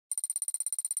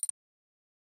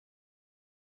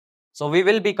So we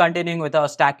will be continuing with our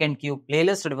stack and cube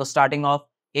playlist. It was starting off.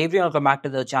 Hey everyone, welcome back to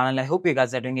the channel. I hope you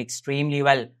guys are doing extremely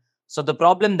well. So the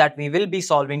problem that we will be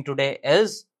solving today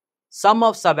is sum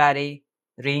of subarray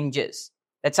ranges.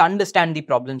 Let's understand the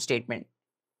problem statement.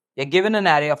 You're given an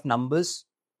array of numbers.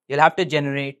 You'll have to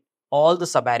generate all the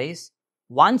subarrays.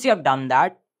 Once you have done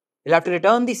that, you'll have to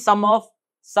return the sum of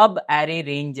subarray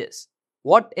ranges.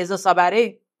 What is a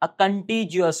subarray? A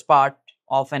contiguous part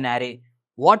of an array.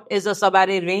 What is a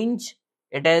subarray range?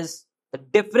 It is the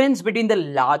difference between the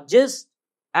largest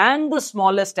and the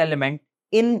smallest element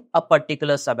in a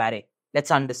particular subarray. Let's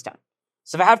understand.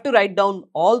 So if I have to write down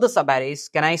all the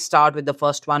subarrays, can I start with the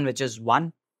first one, which is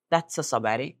 1? That's a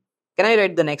subarray. Can I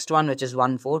write the next one, which is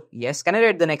 1, 4? Yes. Can I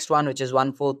write the next one, which is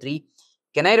 1, 4, 3?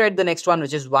 Can I write the next one,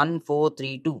 which is 1, 4,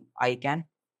 3, 2? I can.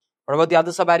 What about the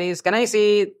other subarrays? Can I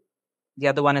say the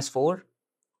other one is 4,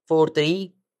 4,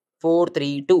 3, 4,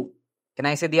 3, 2? Can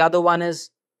I say the other one is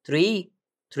 3,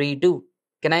 3, 2?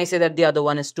 Can I say that the other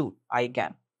one is 2? I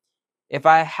can. If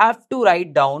I have to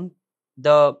write down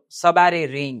the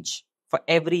subarray range for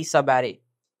every subarray,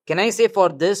 can I say for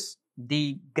this,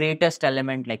 the greatest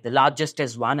element, like the largest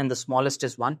is 1 and the smallest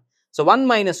is 1. So 1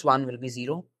 minus 1 will be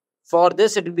 0. For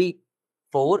this, it will be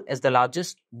 4 is the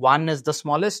largest, 1 is the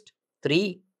smallest,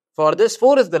 3. For this,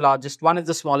 4 is the largest, 1 is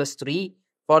the smallest, 3.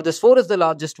 For this, 4 is the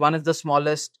largest, 1 is the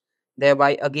smallest,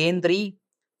 thereby again 3.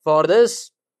 For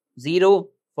this, 0.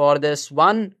 For this,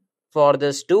 1. For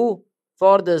this, 2.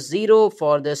 For this, 0.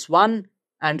 For this, 1.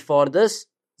 And for this,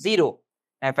 0.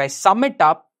 Now, if I sum it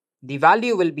up, the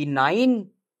value will be 9,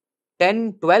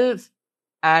 10, 12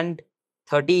 and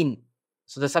 13.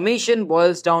 So the summation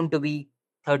boils down to be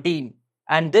 13.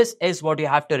 And this is what you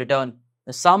have to return,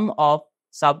 the sum of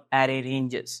subarray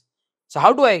ranges. So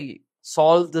how do I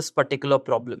solve this particular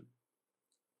problem?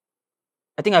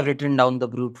 I think I've written down the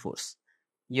brute force.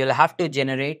 You'll have to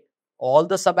generate all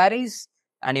the subarrays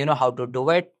and you know how to do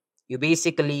it. You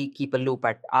basically keep a loop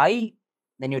at I,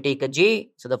 then you take a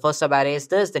j. So the first subarray is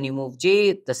this, then you move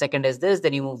j. The second is this,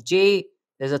 then you move j.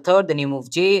 There's a third, then you move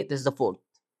j. This is the fourth.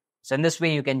 So in this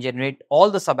way, you can generate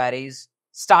all the subarrays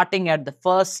starting at the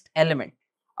first element.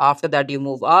 After that, you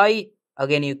move I.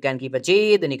 Again, you can keep a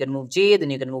j, then you can move j, then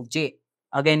you can move j.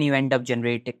 Again, you end up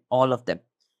generating all of them.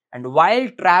 And while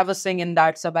traversing in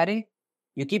that subarray,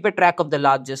 you keep a track of the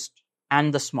largest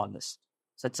and the smallest.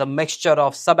 So it's a mixture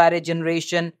of subarray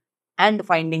generation and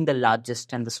finding the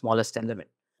largest and the smallest element.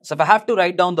 So if I have to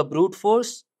write down the brute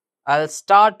force, I'll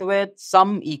start with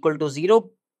sum equal to 0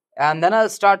 and then I'll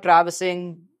start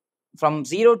traversing from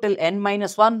 0 till n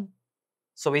minus 1.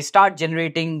 So we start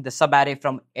generating the subarray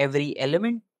from every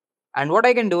element. And what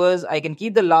I can do is I can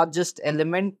keep the largest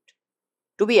element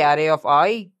to be array of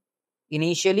I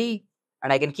initially,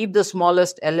 and I can keep the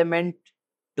smallest element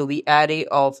to be array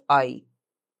of I.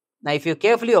 Now if you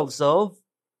carefully observe,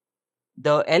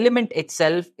 the element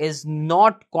itself is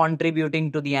not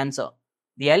contributing to the answer.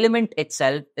 The element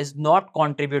itself is not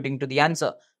contributing to the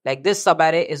answer. Like this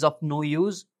subarray is of no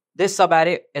use. This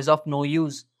subarray is of no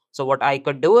use. So what I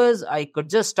could do is I could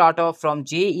just start off from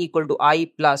j equal to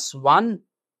I plus 1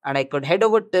 and I could head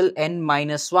over till n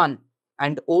minus 1.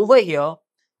 And over here,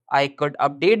 I could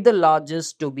update the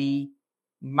largest to be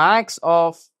max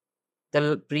of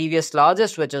the previous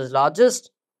largest, which is largest,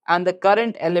 and the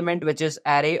current element, which is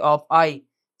array of I.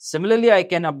 Similarly, I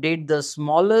can update the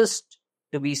smallest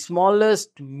to be smallest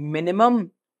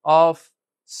minimum of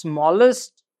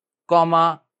smallest,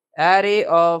 comma, array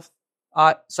of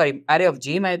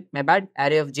j, my bad,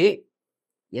 array of j.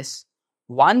 Yes.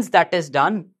 Once that is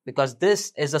done, because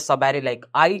this is a subarray, like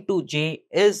I to j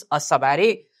is a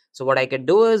subarray. So what I could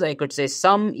do is I could say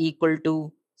sum equal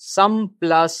to sum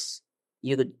plus,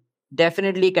 you could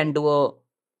definitely can do a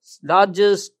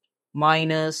largest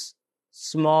minus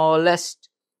smallest,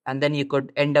 and then you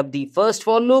could end up the first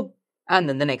for loop and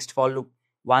then the next for loop.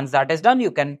 Once that is done,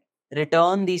 you can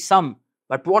return the sum.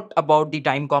 But what about the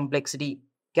time complexity?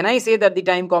 Can I say that the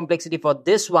time complexity for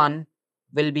this one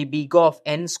will be big O of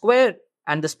n square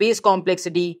and the space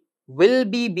complexity will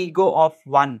be big O of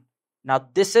 1? Now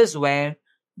this is where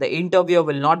the interviewer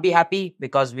will not be happy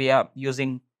because we are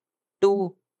using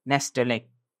two nested, like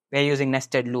we are using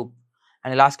nested loop,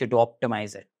 and I'll ask you to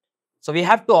optimize it. So we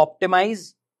have to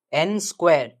optimize n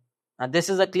square. Now this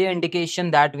is a clear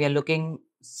indication that we are looking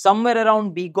somewhere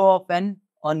around big O of n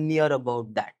or near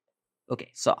about that. Okay,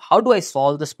 so how do I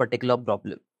solve this particular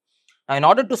problem? Now in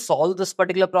order to solve this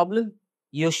particular problem,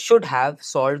 you should have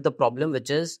solved the problem which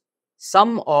is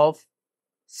sum of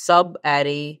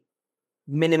subarray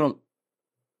minimum.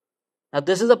 Now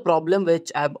this is a problem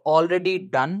which I've already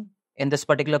done in this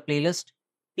particular playlist.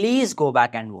 Please go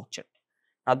back and watch it.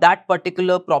 Now that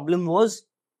particular problem was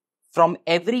from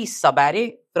every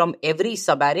subarray,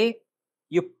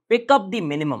 you pick up the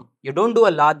minimum. You don't do a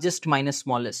largest minus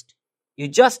smallest. You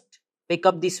just pick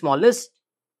up the smallest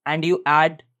and you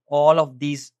add all of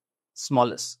these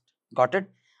smallest. Got it?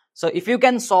 So if you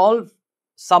can solve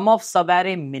sum of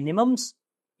subarray minimums,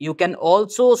 you can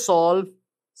also solve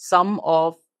sum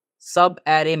of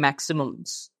subarray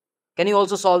maximums. Can you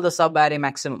also solve the subarray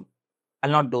maximum?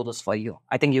 I'll not do this for you.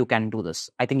 I think you can do this.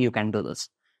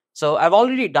 So I've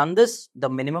already done this, the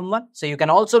minimum one. So you can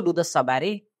also do the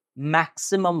subarray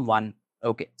maximum one.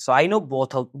 Okay. So I know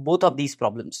both of these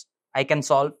problems. I can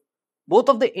solve both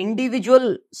of the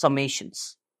individual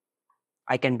summations.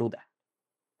 I can do that.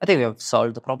 I think we have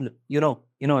solved the problem. You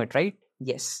know it, right?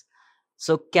 Yes.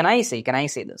 So can I say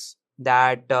this?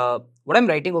 That what I'm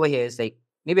writing over here is like,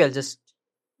 maybe I'll just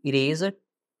erase it.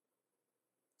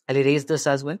 I'll erase this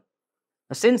as well.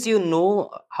 Now, since you know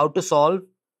how to solve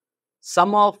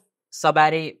sum of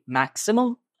subarray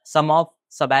maximum, sum of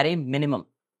subarray minimum,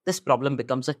 this problem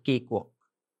becomes a cakewalk.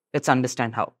 Let's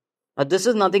understand how. Now this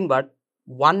is nothing but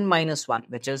 1 minus 1,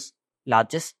 which is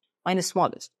largest minus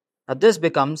smallest. Now this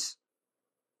becomes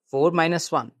 4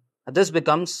 minus 1. Now this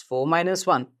becomes 4 minus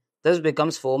 1. This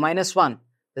becomes 4 minus 1.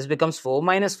 This becomes 4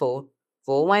 minus 4,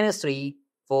 4 minus 3,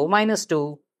 4 minus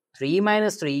 2, 3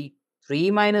 minus 3,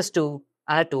 3 minus 2,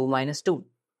 and a 2 minus 2.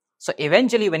 So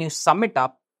eventually when you sum it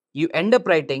up, you end up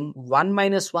writing 1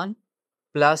 minus 1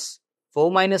 plus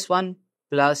 4 minus 1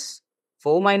 plus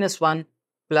 4 minus 1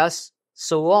 plus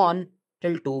so on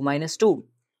till 2 minus 2,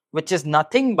 which is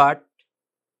nothing but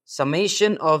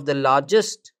summation of the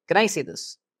largest. Can I say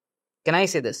this?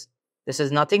 This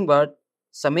is nothing but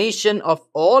summation of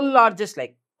all largest,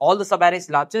 like all the subarrays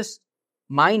largest,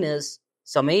 minus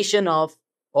summation of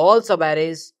all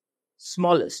subarrays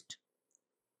smallest.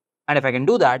 And if I can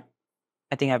do that,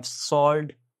 I think I've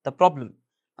solved the problem.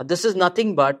 Now, this is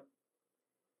nothing but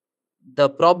the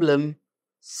problem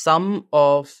sum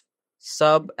of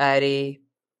subarray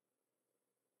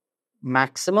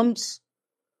maximums,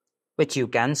 which you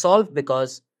can solve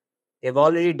because we've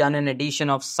already done an addition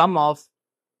of sum of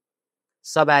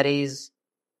subarrays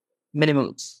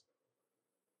minimums.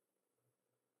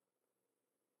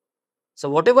 So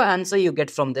whatever answer you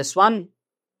get from this one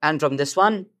and from this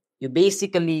one, you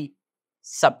basically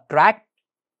subtract,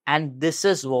 and this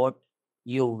is what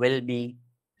you will be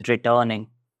returning.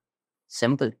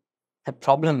 Simple. The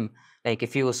problem, like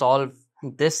if you solve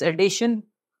this addition,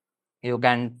 you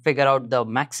can figure out the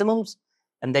maximums,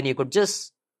 and then you could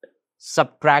just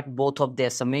subtract both of their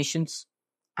summations,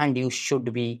 and you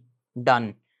should be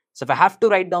done. So if I have to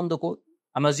write down the code,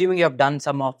 I'm assuming you have done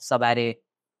sum of subarray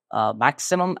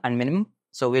maximum and minimum.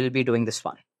 So we'll be doing this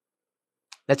one.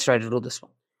 Let's try to do this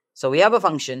one. So we have a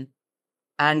function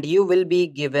and you will be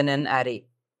given an array.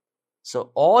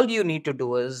 So all you need to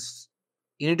do is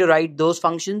you need to write those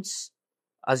functions.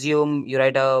 Assume you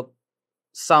write a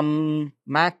sum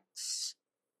max.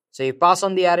 So you pass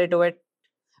on the array to it.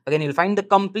 Again, you'll find the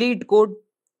complete code.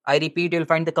 I repeat, you'll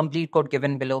find the complete code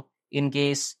given below. In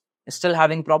case you're still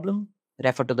having problem,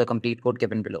 refer to the complete code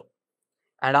given below.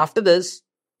 And after this,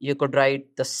 you could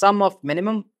write the sum of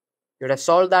minimum. You would have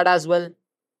solved that as well.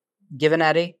 Give an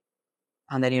array.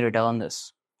 And then you return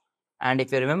this. And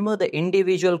if you remember the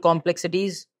individual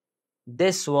complexities,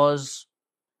 this was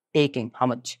taking how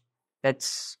much?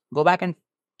 Let's go back and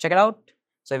check it out.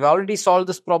 So we've already solved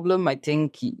this problem. I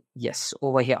think, yes,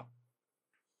 over here.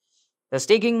 It's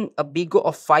taking a big O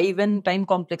of 5n time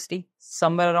complexity,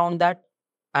 somewhere around that,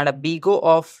 and a big O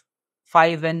of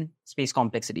 5n space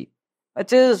complexity,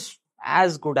 which is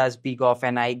as good as big O of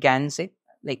n, I can say,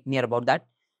 like near about that.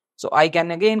 So I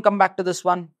can again come back to this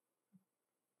one.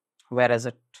 Where is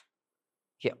it?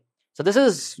 Here. So this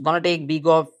is going to take big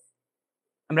O of,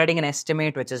 I'm writing an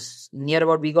estimate which is near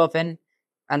about big O of n,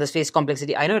 and the space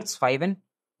complexity, I know it's 5n.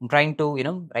 I'm trying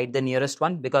to, write the nearest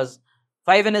one because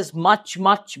 5n is much,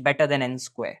 much better than n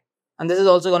square. And this is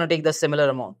also going to take the similar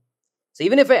amount. So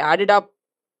even if I add it up,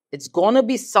 it's going to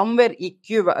be somewhere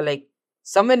equivalent, like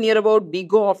somewhere near about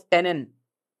big O of 10n,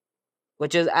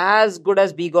 which is as good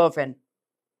as big O of n.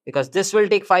 Because this will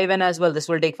take 5n as well, this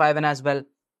will take 5n as well.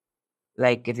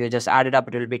 Like if you just add it up,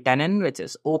 it will be 10n, which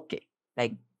is okay.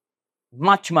 Like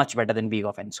much, much better than big O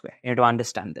of n square. You need to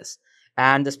understand this.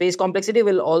 And the space complexity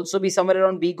will also be somewhere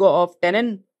around big O of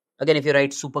 10n. Again, if you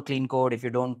write super clean code, if you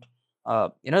don't,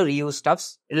 reuse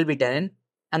stuffs, it will be 10n.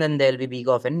 And then there will be big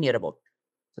O of n near about.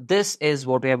 So this is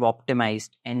what we have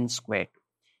optimized n squared.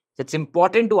 So it's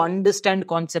important to understand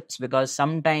concepts because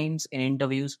sometimes in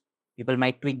interviews, people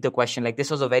might tweak the question. Like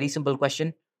this was a very simple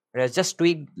question. But it was just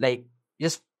tweaked, like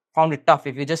just found it tough.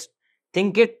 If you just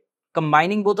think it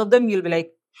combining both of them, you'll be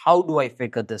like, how do I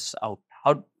figure this out?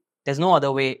 There's no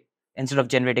other way instead of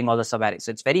generating all the subarrays.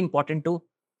 So it's very important to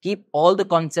keep all the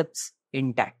concepts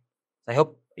intact. So I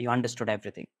hope you understood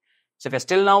everything. So if you're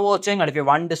still now watching and if you've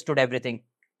understood everything,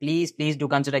 please do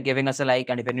consider giving us a like.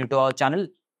 And if you're new to our channel,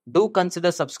 do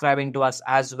consider subscribing to us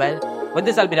as well. With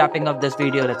this, I'll be wrapping up this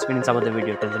video. Let's finish some of the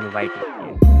video. Till then, bye.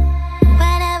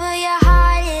 Whenever your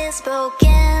heart is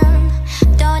broken.